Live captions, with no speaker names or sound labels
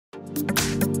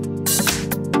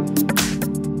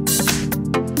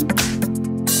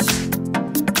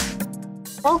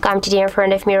Welcome to the in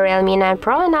front of me Realme 9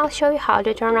 Pro, and I'll show you how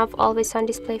to turn off always on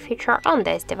display feature on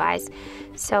this device.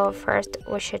 So first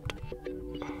we should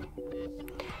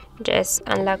just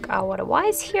unlock our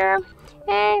device here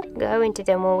and go into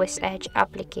the Muviz Edge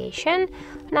application.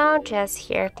 Now just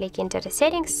here click into the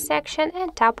settings section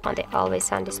and tap on the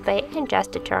always on display, and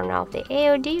just to turn off the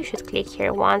AOD you should click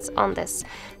here once on this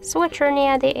switcher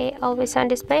near the always on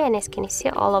display, and as you can see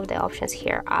all of the options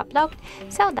here are blocked,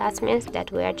 so that means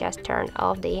that we are just turned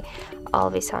off the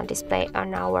always on display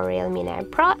on our Realme 9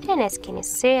 Pro, and as you can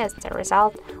see as the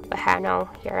result we have now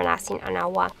here nothing on our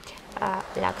lock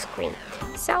screen.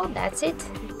 So that's it.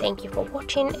 Thank you for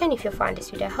watching, and if you find this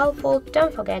video helpful,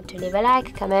 don't forget to leave a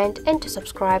like, comment and to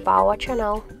subscribe our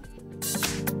channel.